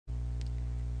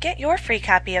Get your free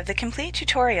copy of the complete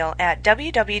tutorial at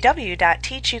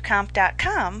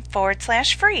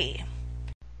www.teachucomp.com/free.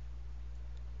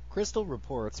 Crystal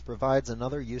Reports provides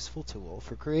another useful tool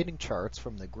for creating charts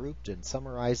from the grouped and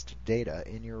summarized data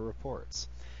in your reports,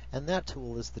 and that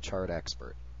tool is the Chart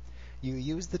Expert. You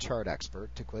use the Chart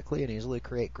Expert to quickly and easily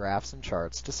create graphs and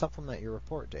charts to supplement your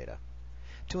report data.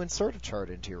 To insert a chart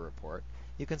into your report,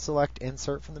 you can select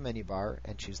Insert from the menu bar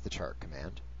and choose the Chart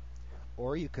command,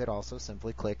 or you could also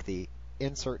simply click the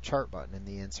Insert Chart button in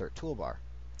the Insert toolbar.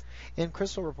 In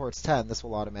Crystal Reports 10, this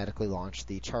will automatically launch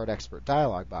the Chart Expert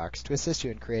dialog box to assist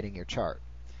you in creating your chart.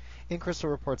 In Crystal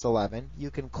Reports 11, you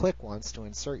can click once to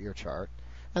insert your chart,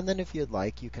 and then if you'd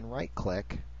like, you can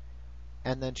right-click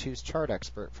and then choose Chart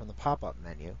Expert from the pop-up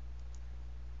menu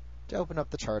to open up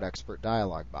the Chart Expert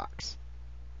dialog box.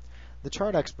 The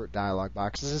Chart Expert dialog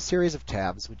box is a series of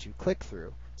tabs which you click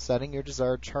through, setting your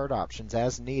desired chart options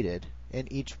as needed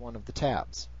in each one of the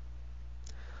tabs.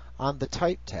 On the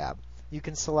Type tab, you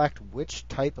can select which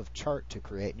type of chart to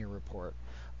create in your report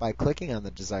by clicking on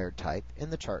the desired type in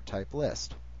the chart type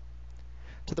list.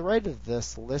 To the right of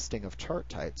this listing of chart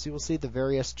types, you will see the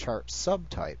various chart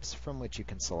subtypes from which you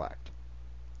can select.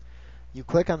 You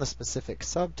click on the specific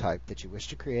subtype that you wish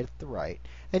to create at the right,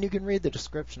 and you can read the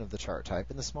description of the chart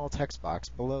type in the small text box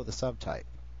below the subtype.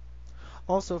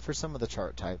 Also, for some of the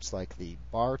chart types, like the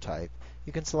bar type,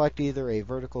 you can select either a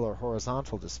vertical or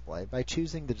horizontal display by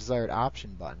choosing the desired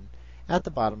option button at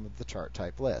the bottom of the chart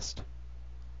type list.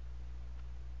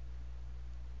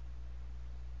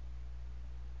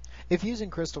 If using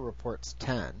Crystal Reports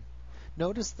 10,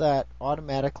 notice that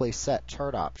Automatically Set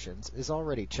Chart Options is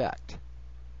already checked.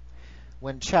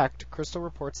 When checked, Crystal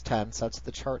Reports 10 sets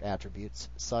the chart attributes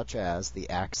such as the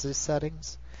axis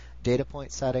settings, data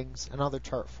point settings, and other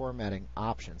chart formatting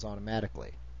options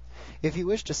automatically. If you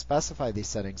wish to specify these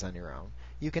settings on your own,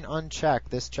 you can uncheck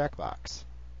this checkbox.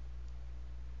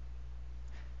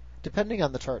 Depending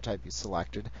on the chart type you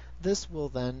selected, this will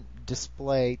then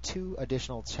display two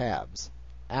additional tabs,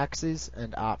 Axes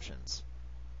and Options.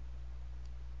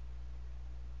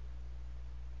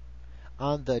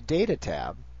 On the Data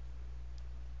tab,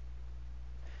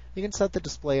 you can set the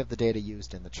display of the data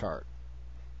used in the chart.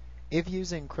 If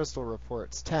using Crystal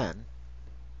Reports 10,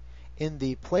 in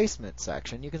the Placement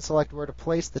section, you can select where to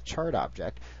place the chart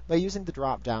object by using the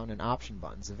drop-down and option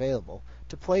buttons available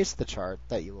to place the chart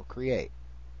that you will create.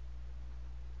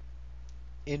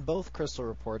 In both Crystal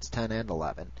Reports 10 and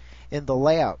 11, in the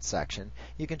Layout section,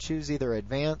 you can choose either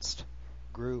Advanced,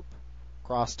 Group,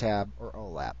 Crosstab, or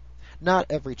OLAP. Not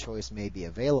every choice may be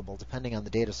available depending on the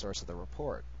data source of the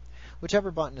report. Whichever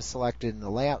button is selected in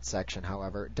the Layout section,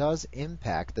 however, does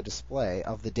impact the display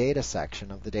of the Data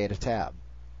section of the Data tab.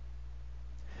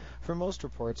 For most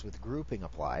reports with grouping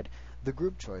applied, the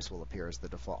Group choice will appear as the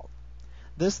default.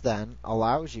 This then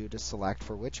allows you to select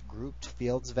for which grouped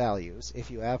field's values,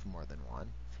 if you have more than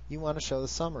one, you want to show the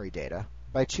summary data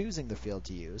by choosing the field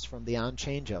to use from the On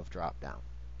Change Of drop-down.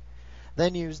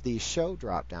 Then use the Show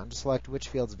drop-down to select which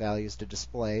field's values to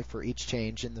display for each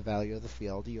change in the value of the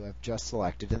field you have just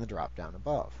selected in the drop-down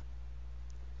above.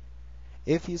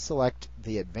 If you select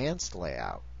the Advanced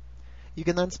layout, you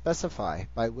can then specify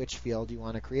by which field you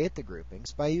want to create the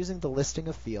groupings by using the listing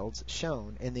of fields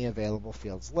shown in the Available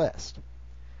Fields list.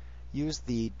 Use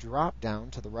the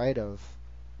drop-down to the right of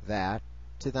that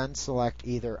to then select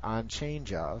either On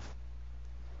Change Of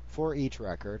for each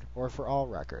record or for all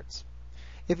records.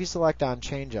 If you select On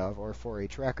Change Of or for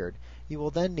each record, you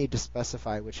will then need to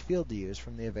specify which field to use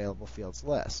from the Available Fields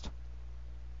list.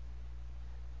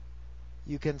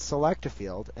 You can select a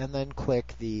field and then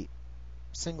click the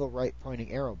single right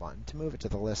pointing arrow button to move it to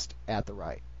the list at the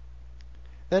right.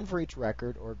 Then for each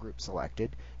record or group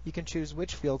selected, you can choose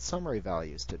which field summary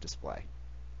values to display.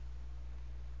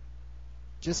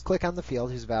 Just click on the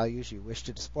field whose values you wish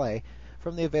to display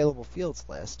from the Available Fields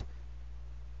list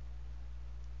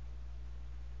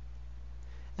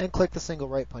and click the single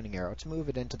right pointing arrow to move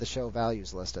it into the Show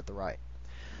Values list at the right.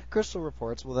 Crystal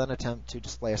Reports will then attempt to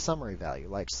display a summary value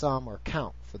like sum or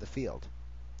count for the field.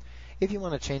 If you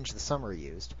want to change the summary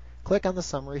used, click on the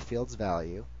summary field's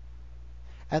value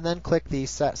and then click the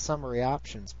Set Summary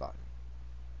Options button.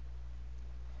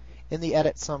 In the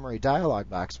Edit Summary dialog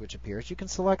box which appears, you can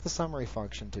select the summary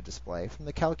function to display from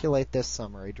the Calculate This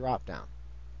Summary drop-down.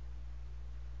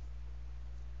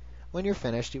 When you're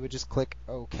finished, you would just click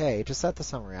OK to set the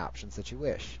summary options that you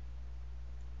wish.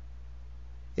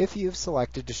 If you've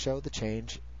selected to show the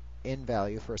change in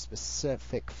value for a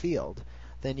specific field,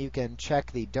 then you can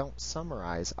check the Don't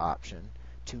Summarize option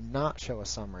to not show a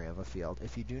summary of a field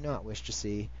if you do not wish to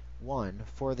see 1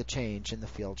 for the change in the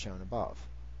field shown above.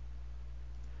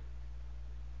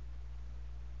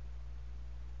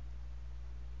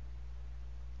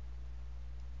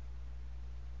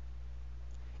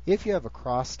 If you have a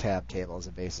crosstab table as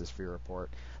a basis for your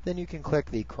report, then you can click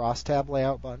the crosstab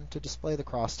layout button to display the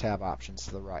crosstab options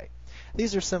to the right.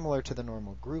 These are similar to the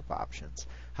normal group options.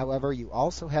 However, you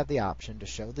also have the option to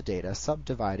show the data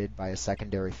subdivided by a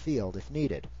secondary field if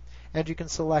needed, and you can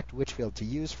select which field to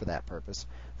use for that purpose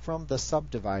from the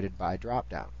Subdivided By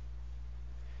dropdown.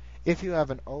 If you have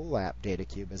an OLAP data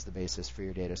cube as the basis for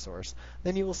your data source,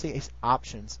 then you will see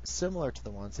options similar to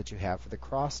the ones that you have for the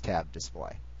crosstab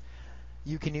display.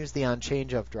 You can use the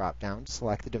OnChangeOf dropdown to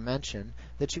select the dimension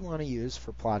that you want to use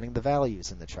for plotting the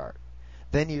values in the chart.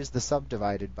 Then use the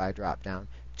Subdivided By dropdown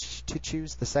to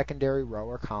choose the secondary row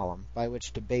or column by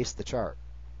which to base the chart.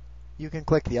 You can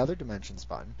click the Other Dimensions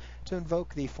button to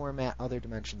invoke the Format Other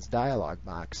Dimensions dialog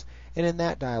box, and in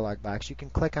that dialog box you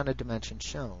can click on a dimension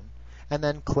shown, and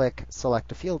then click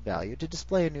Select a Field Value to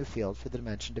display a new field for the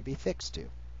dimension to be fixed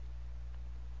to.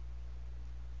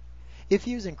 If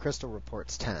using Crystal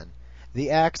Reports 10, the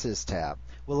Axes tab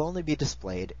will only be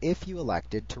displayed if you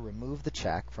elected to remove the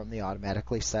check from the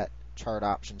Automatically Set Chart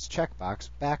Options checkbox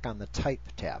back on the Type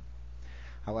tab.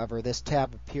 However, this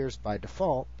tab appears by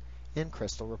default in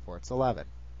Crystal Reports 11.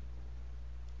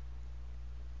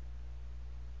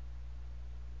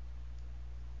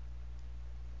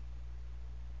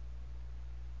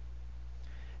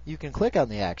 You can click on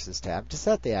the Axes tab to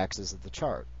set the axis of the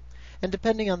chart, and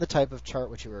depending on the type of chart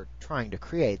which you are trying to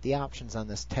create, the options on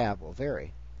this tab will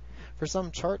vary. For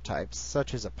some chart types,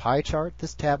 such as a pie chart,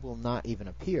 this tab will not even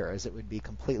appear, as it would be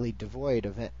completely devoid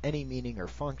of any meaning or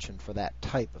function for that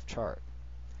type of chart.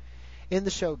 In the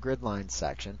Show Grid Lines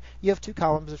section, you have two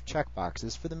columns of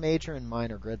checkboxes for the major and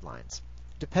minor grid lines.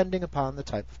 Depending upon the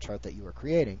type of chart that you are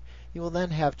creating, you will then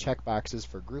have checkboxes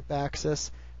for Group Axis,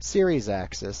 Series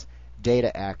Axis,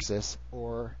 Data Axis,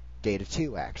 or Data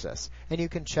 2 Axis, and you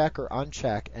can check or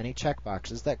uncheck any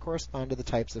checkboxes that correspond to the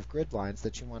types of grid lines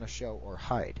that you want to show or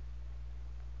hide.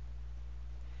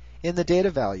 In the Data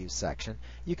Values section,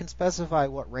 you can specify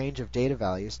what range of data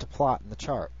values to plot in the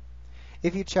chart.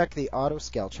 If you check the Auto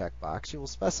Scale checkbox, you will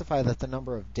specify that the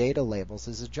number of data labels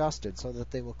is adjusted so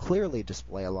that they will clearly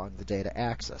display along the data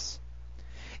axis.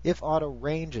 If Auto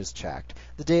Range is checked,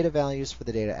 the data values for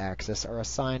the data axis are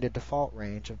assigned a default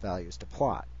range of values to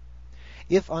plot.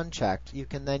 If unchecked, you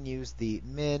can then use the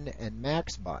Min and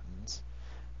Max buttons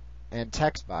and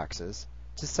text boxes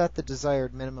to set the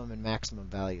desired minimum and maximum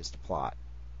values to plot.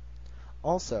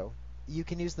 Also, you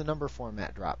can use the Number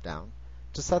Format dropdown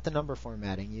to set the number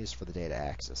formatting used for the data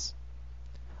axis.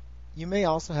 You may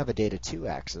also have a Data 2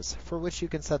 axis, for which you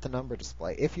can set the number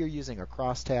display if you're using a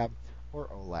crosstab or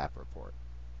OLAP report.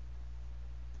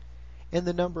 In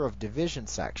the Number of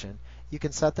Divisions section, you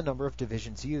can set the number of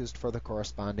divisions used for the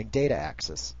corresponding data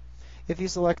axis. If you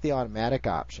select the Automatic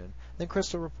option, then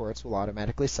Crystal Reports will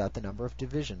automatically set the number of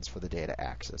divisions for the data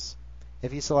axis.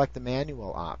 If you select the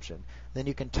Manual option, then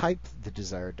you can type the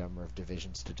desired number of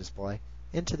divisions to display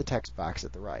into the text box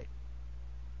at the right.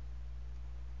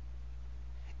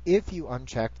 If you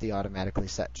uncheck the Automatically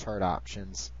Set Chart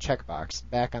Options checkbox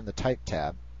back on the Type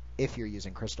tab, if you're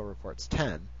using Crystal Reports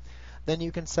 10, then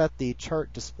you can set the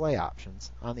Chart Display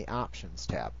Options on the Options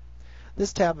tab.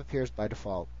 This tab appears by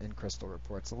default in Crystal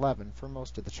Reports 11 for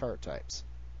most of the chart types.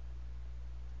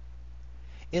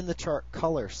 In the Chart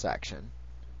Color section,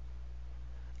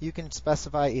 you can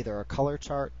specify either a color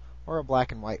chart or a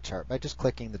black and white chart by just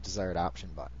clicking the desired option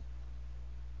button.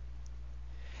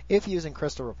 If using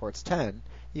Crystal Reports 10,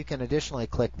 you can additionally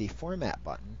click the Format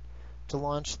button to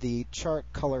launch the Chart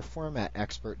Color Format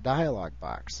Expert dialog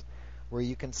box, where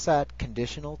you can set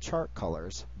conditional chart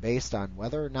colors based on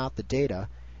whether or not the data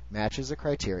matches a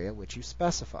criteria which you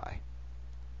specify.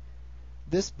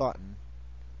 This button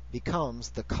becomes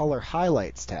the Color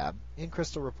Highlights tab in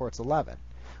Crystal Reports 11,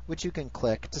 which you can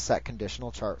click to set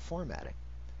conditional chart formatting.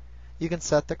 You can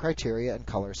set the criteria and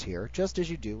colors here just as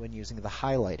you do when using the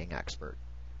Highlighting Expert.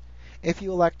 If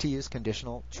you elect to use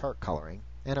conditional chart coloring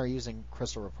and are using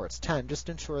Crystal Reports 10, just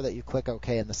ensure that you click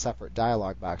OK in the separate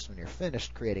dialog box when you're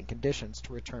finished creating conditions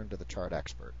to return to the Chart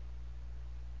Expert.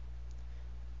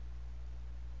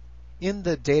 In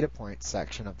the Data Points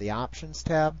section of the Options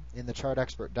tab in the Chart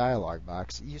Expert dialog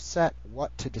box, you set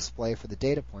what to display for the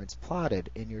data points plotted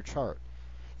in your chart.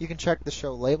 You can check the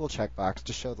Show Label checkbox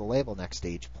to show the label next to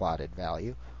each plotted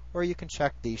value, or you can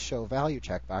check the Show Value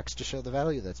checkbox to show the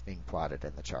value that's being plotted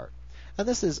in the chart. And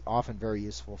this is often very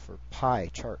useful for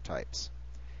pie chart types.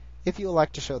 If you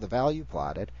elect to show the value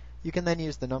plotted, you can then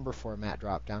use the Number Format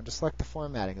dropdown to select the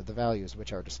formatting of the values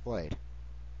which are displayed.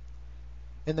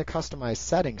 In the Customize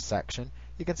Settings section,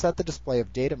 you can set the display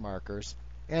of data markers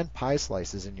and pie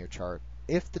slices in your chart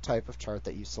if the type of chart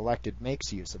that you selected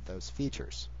makes use of those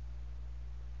features.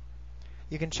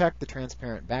 You can check the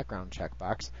transparent background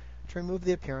checkbox to remove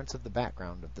the appearance of the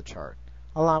background of the chart,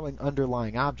 allowing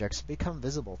underlying objects to become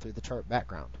visible through the chart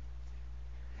background.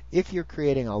 If you're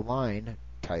creating a line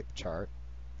type chart,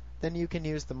 then you can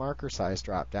use the marker size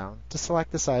drop-down to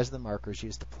select the size of the markers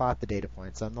used to plot the data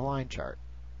points on the line chart.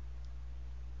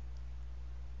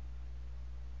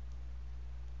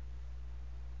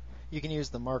 You can use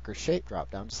the marker shape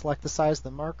drop-down to select the size of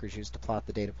the markers used to plot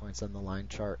the data points on the line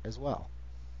chart as well.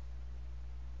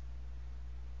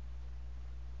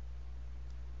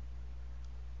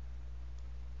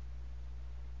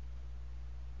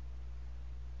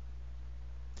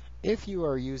 If you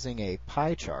are using a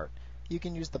pie chart, you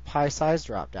can use the pie size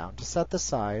drop-down to set the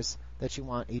size that you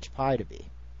want each pie to be.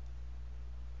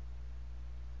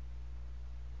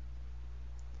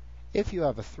 If you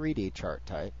have a 3D chart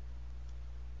type,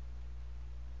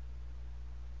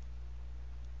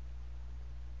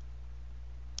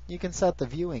 you can set the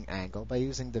viewing angle by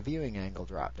using the viewing angle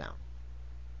drop-down.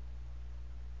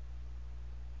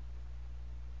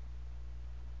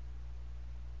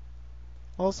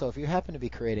 Also, if you happen to be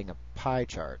creating a pie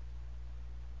chart,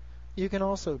 you can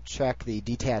also check the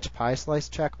Detach Pie Slice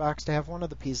checkbox to have one of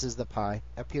the pieces of the pie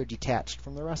appear detached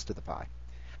from the rest of the pie.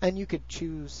 And you could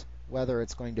choose whether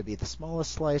it's going to be the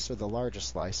smallest slice or the largest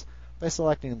slice by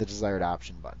selecting the desired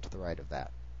option button to the right of that.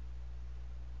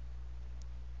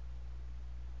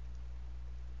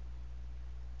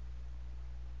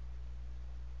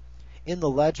 In the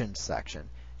Legend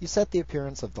section, you set the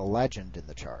appearance of the legend in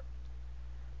the chart.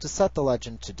 To set the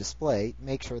legend to display,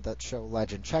 make sure that Show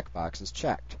Legend checkbox is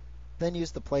checked. Then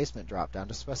use the Placement drop-down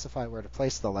to specify where to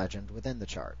place the legend within the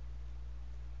chart.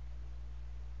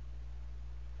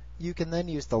 You can then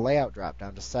use the Layout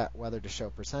drop-down to set whether to show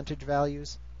percentage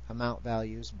values, amount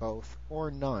values, both,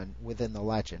 or none within the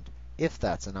legend, if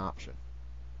that's an option.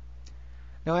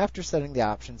 Now, after setting the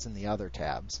options in the other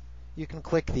tabs, you can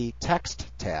click the Text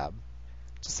tab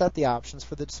to set the options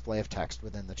for the display of text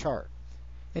within the chart.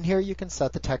 And here you can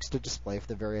set the text to display for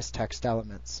the various text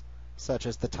elements, such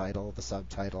as the title, the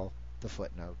subtitle, the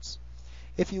footnotes.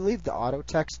 If you leave the Auto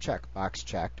Text checkbox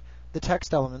checked, the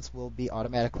text elements will be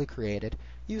automatically created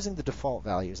using the default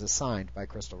values assigned by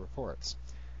Crystal Reports.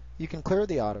 You can clear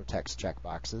the Auto Text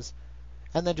checkboxes,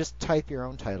 and then just type your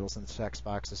own titles in the text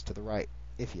boxes to the right,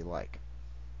 if you like.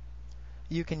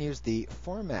 You can use the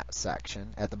Format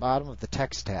section at the bottom of the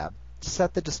Text tab to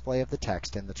set the display of the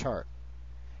text in the chart.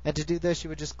 And to do this, you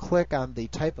would just click on the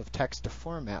type of text to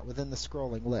format within the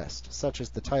scrolling list, such as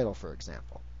the title, for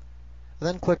example. And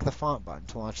then click the Font button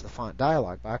to launch the Font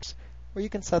dialog box, where you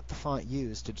can set the font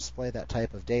used to display that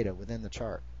type of data within the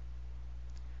chart.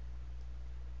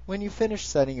 When you finish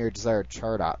setting your desired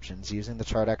chart options using the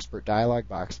Chart Expert dialog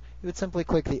box, you would simply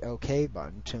click the OK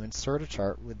button to insert a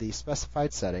chart with the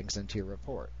specified settings into your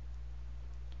report.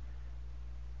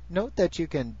 Note that you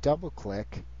can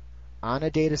double-click on a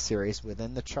data series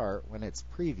within the chart when it's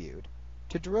previewed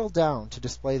to drill down to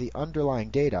display the underlying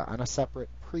data on a separate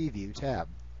Preview tab.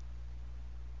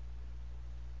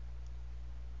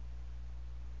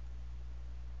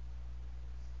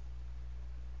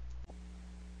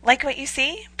 Like what you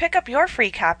see? Pick up your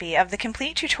free copy of the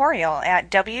complete tutorial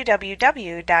at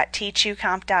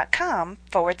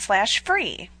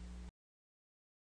www.teachucomp.com/free.